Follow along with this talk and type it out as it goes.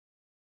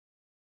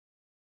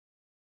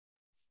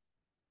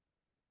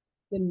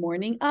Good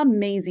morning,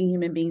 amazing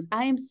human beings.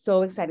 I am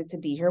so excited to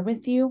be here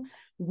with you.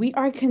 We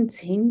are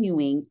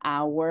continuing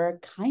our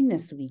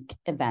Kindness Week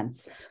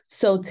events.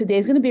 So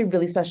today's going to be a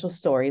really special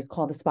story. It's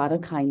called The Spot of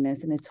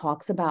Kindness, and it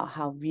talks about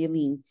how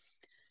really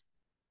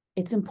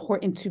it's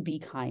important to be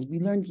kind. We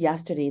learned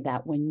yesterday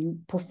that when you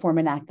perform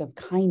an act of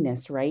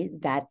kindness, right,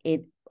 that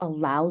it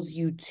allows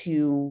you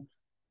to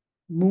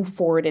move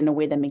forward in a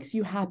way that makes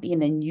you happy,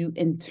 and then you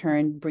in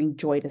turn bring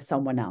joy to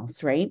someone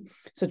else, right?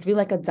 So it's really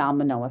like a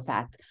domino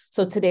effect.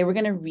 So today we're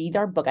going to read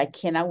our book. I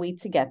cannot wait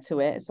to get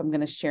to it, so I'm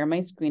going to share my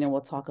screen and we'll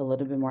talk a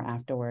little bit more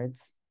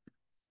afterwards.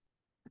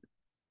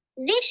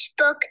 This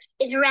book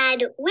is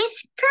read with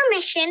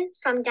permission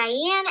from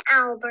Diane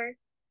Albert.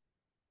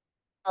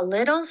 A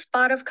Little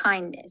Spot of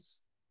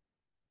Kindness,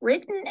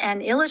 written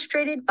and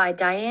illustrated by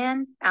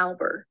Diane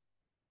Albert.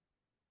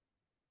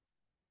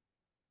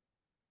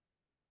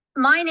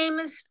 My name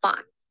is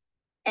Spot,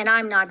 and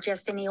I'm not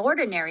just any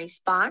ordinary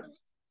spot.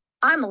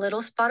 I'm a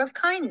little spot of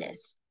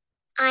kindness.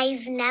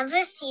 I've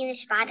never seen a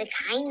spot of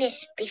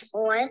kindness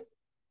before.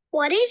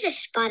 What is a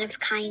spot of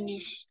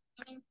kindness?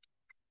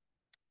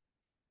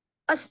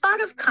 A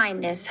spot of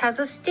kindness has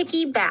a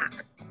sticky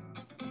back.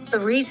 The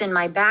reason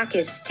my back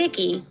is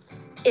sticky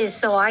is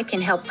so I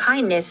can help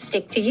kindness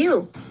stick to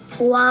you.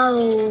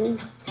 Whoa.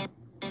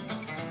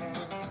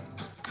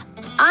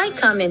 I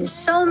come in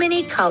so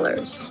many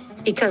colors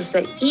because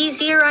the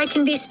easier I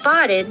can be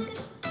spotted,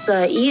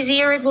 the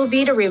easier it will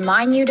be to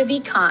remind you to be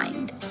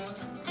kind.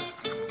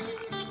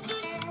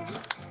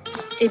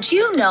 Did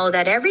you know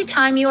that every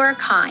time you are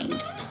kind,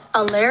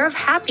 a layer of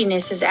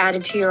happiness is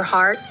added to your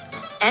heart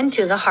and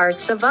to the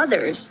hearts of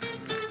others?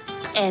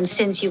 And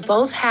since you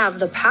both have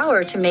the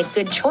power to make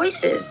good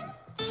choices,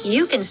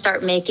 you can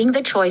start making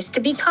the choice to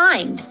be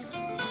kind.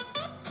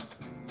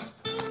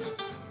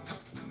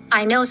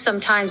 I know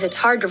sometimes it's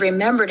hard to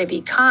remember to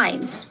be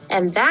kind,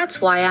 and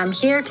that's why I'm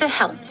here to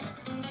help.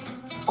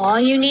 All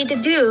you need to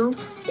do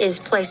is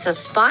place a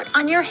spot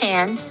on your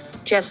hand,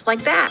 just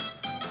like that.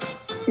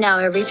 Now,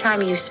 every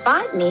time you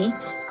spot me,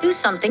 do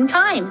something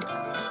kind.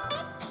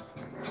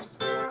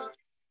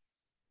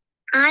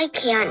 I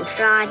can't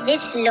draw.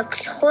 This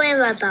looks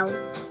horrible.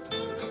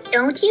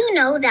 Don't you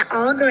know that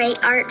all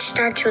great art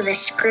starts with a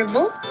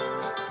scribble?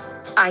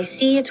 I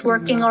see it's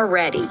working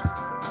already.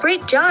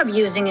 Great job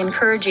using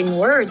encouraging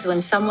words when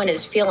someone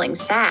is feeling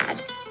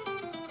sad.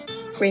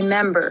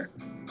 Remember,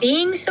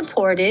 being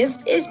supportive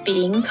is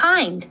being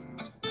kind.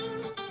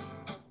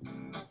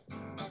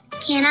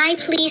 Can I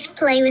please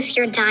play with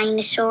your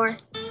dinosaur?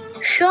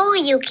 Sure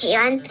you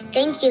can.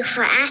 Thank you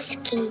for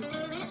asking.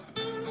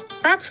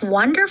 That's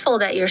wonderful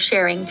that you're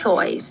sharing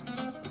toys.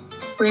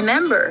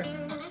 Remember,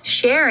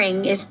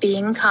 sharing is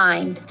being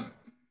kind.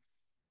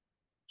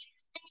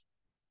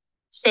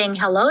 Saying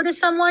hello to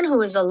someone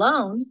who is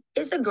alone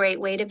is a great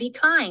way to be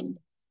kind.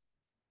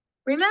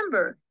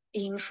 Remember,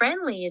 being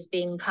friendly is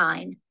being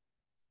kind.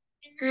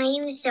 I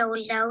am so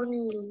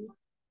lonely.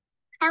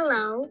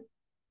 Hello,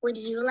 would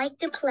you like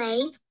to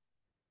play?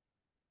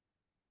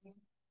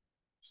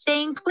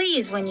 Saying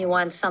please when you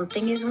want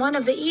something is one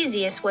of the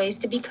easiest ways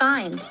to be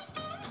kind.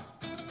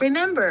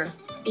 Remember,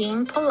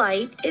 being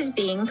polite is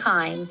being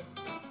kind.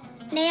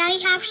 May I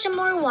have some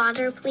more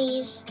water,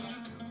 please?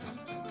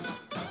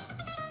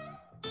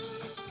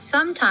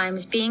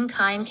 Sometimes being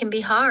kind can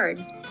be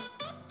hard,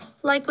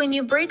 like when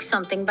you break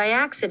something by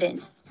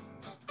accident.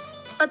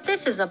 But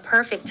this is a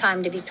perfect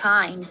time to be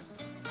kind.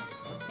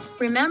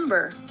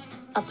 Remember,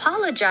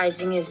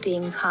 apologizing is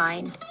being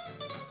kind.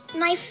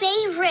 My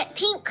favorite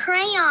pink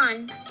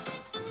crayon.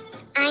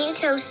 I'm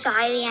so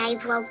sorry I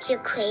broke your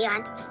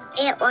crayon.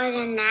 It was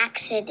an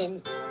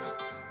accident.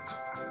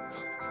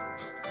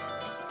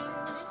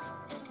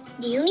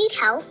 Do you need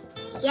help?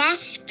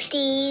 Yes,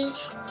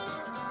 please.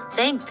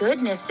 Thank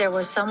goodness there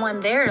was someone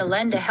there to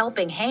lend a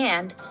helping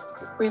hand.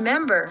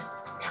 Remember,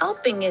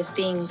 helping is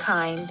being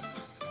kind.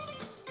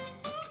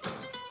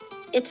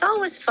 It's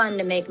always fun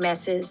to make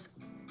messes,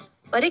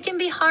 but it can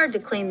be hard to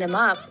clean them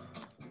up.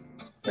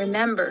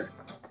 Remember,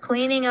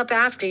 cleaning up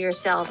after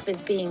yourself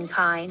is being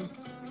kind.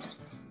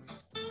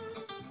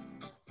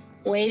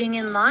 Waiting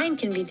in line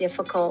can be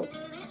difficult,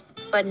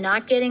 but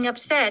not getting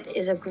upset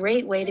is a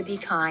great way to be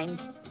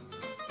kind.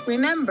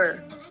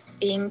 Remember,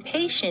 being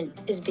patient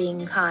is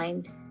being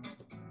kind.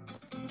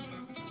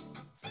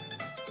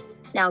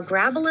 Now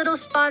grab a little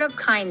spot of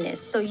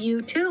kindness so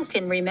you too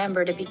can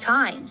remember to be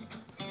kind.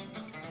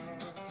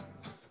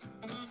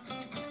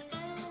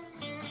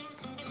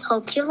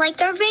 Hope you liked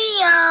our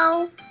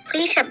video.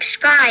 Please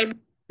subscribe.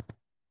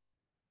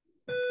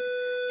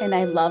 And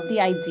I love the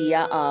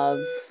idea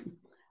of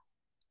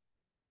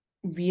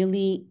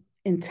really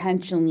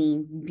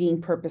intentionally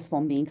being purposeful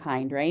and being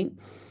kind, right?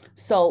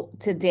 So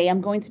today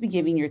I'm going to be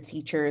giving your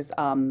teachers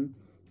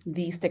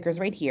these stickers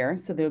right here.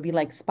 So there'll be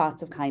like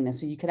spots of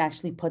kindness. So you could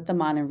actually put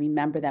them on and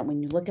remember that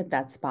when you look at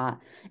that spot,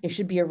 it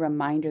should be a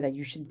reminder that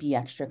you should be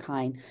extra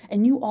kind.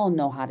 And you all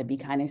know how to be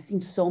kind. I've seen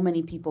so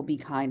many people be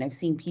kind. I've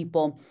seen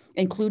people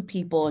include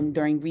people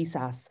during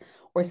recess,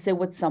 or sit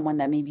with someone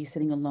that may be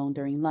sitting alone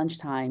during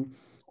lunchtime,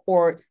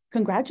 or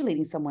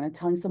congratulating someone and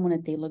telling someone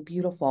that they look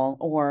beautiful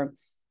or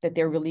that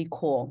they're really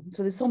cool.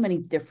 So there's so many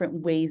different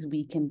ways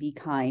we can be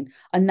kind.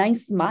 A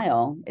nice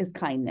smile is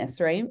kindness,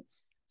 right?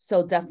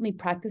 So definitely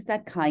practice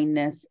that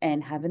kindness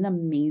and have an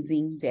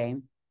amazing day.